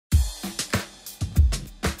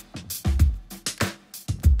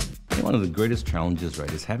think one of the greatest challenges,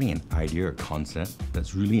 right, is having an idea or concept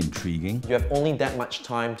that's really intriguing. You have only that much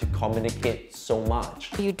time to communicate so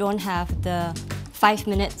much. You don't have the 5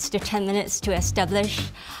 minutes to 10 minutes to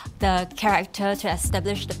establish the character, to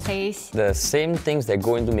establish the place. The same things that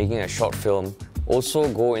go into making a short film also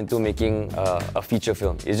go into making a feature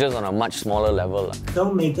film. It's just on a much smaller level.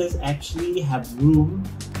 Filmmakers actually have room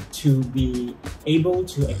to be able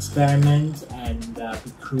to experiment and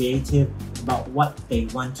be creative about what they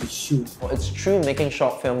want to shoot. It's true making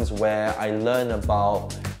short films where I learn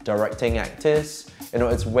about directing actors.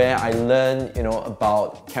 It's where I learn,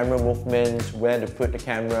 about camera movements, where to put the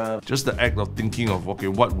camera. Just the act of thinking of, okay,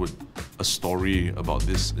 what would a story about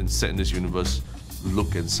this and set in this universe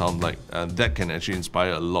look and sound like, and that can actually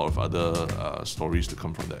inspire a lot of other stories to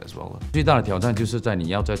come from that as well. 最大的挑战就是在你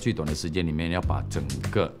要在最短的时间里面要把整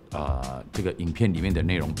个这个影片里面的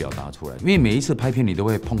内容表达出来，因为每一次拍片你都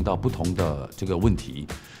会碰到不同的这个问题。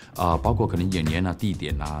包括可能演员啊、地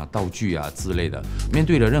点啊、道具啊之类的，面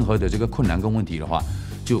对了任何的这个困难跟问题的话，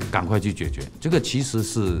就赶快去解决。这个其实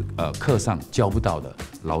是课上教不到的，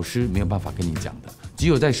老师没有办法跟你讲的，只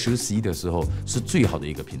有在实习的时候是最好的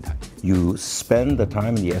一个平台。You spend the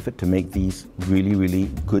time and the effort to make these really, really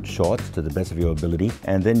good shots to the best of your ability,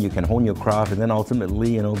 and then you can hone your craft, and then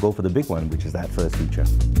ultimately, go for the big one, which is that first feature.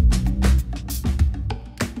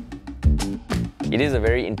 It is a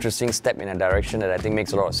very interesting step in a direction that I think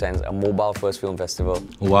makes a lot of sense, a mobile first film festival.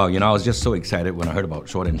 Wow, I was just so excited when I heard about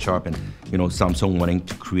Short and Sharp and, Samsung wanting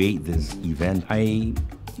to create this event. I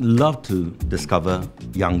love to discover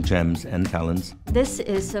young gems and talents. This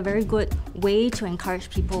is a very good way to encourage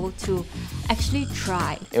people to actually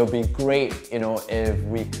try. It would be great, if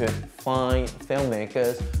we could find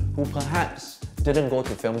filmmakers who perhaps didn't go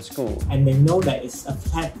to film school. And they know that it's a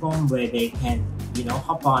platform where they can,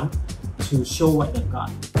 hop on to show what they've got.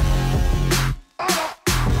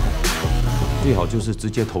 最好就是直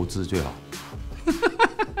接投资最好。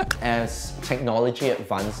As technology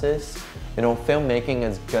advances, filmmaking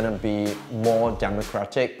is going to be more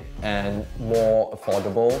democratic and more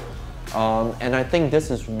affordable. And I think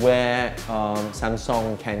this is where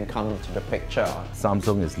Samsung can come into the picture.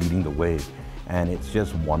 Samsung is leading the way, and it's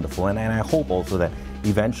just wonderful. And I hope also that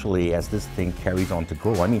eventually, as this thing carries on to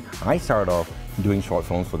grow, I started off doing short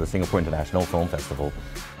films for the Singapore International Film Festival,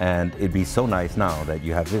 and it'd be so nice now that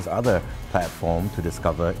you have this other platform to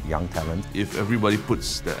discover young talent. If everybody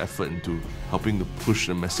puts their effort into helping to push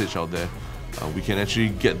the message out there, we can actually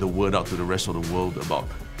get the word out to the rest of the world about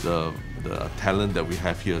the talent that we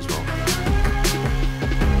have here as well.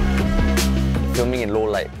 Filming in low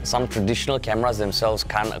light. Some traditional cameras themselves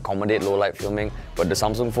can't accommodate low light filming, but the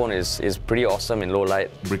Samsung phone is pretty awesome in low light.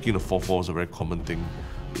 Breaking the fourth wall is a very common thing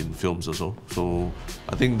in films also. So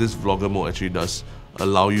I think this vlogger mode actually does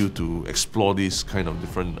allow you to explore these kind of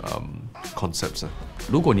different concepts.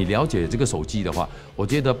 如果你了解这个手机的话，我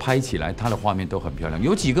觉得拍起来它的画面都很漂亮。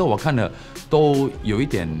有几个我看了都有一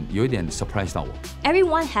点 surprise 到我。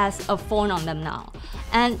Everyone has a phone on them now,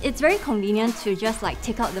 and it's very convenient to just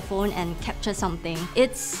take out the phone and capture something.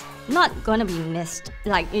 It's not gonna be missed.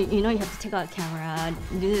 You have to take out the camera,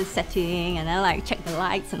 do the setting, and then check the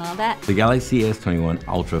lights and all that. The Galaxy S21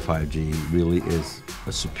 Ultra 5G really is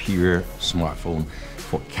a superior smartphone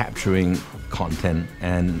for capturing content.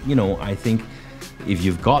 And I think if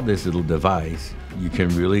you've got this little device, you can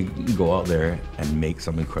really go out there and make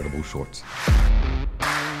some incredible shorts.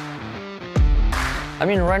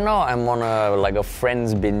 Right now I'm on a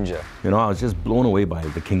Friends binge. I was just blown away by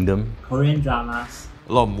The Kingdom. Korean dramas.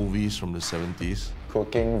 A lot of movies from the 70s.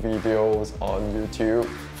 Cooking videos on YouTube.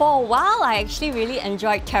 For a while, I actually really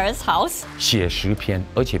enjoyed Terrace House. 写实片，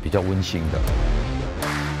而且比较温馨的。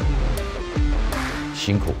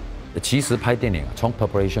辛苦，其实拍电影从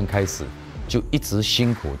preparation 开始就一直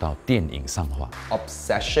辛苦到电影上画。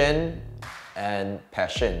Obsession and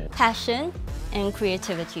passion. Passion and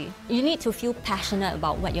creativity. You need to feel passionate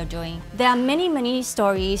about what you're doing. There are many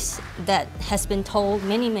stories that has been told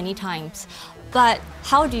many times. But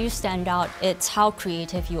how do you stand out? It's how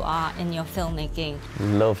creative you are in your filmmaking.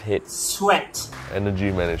 Love hits. Sweat. Energy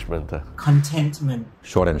management. Contentment.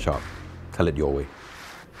 Short and Sharp. Tell it your way.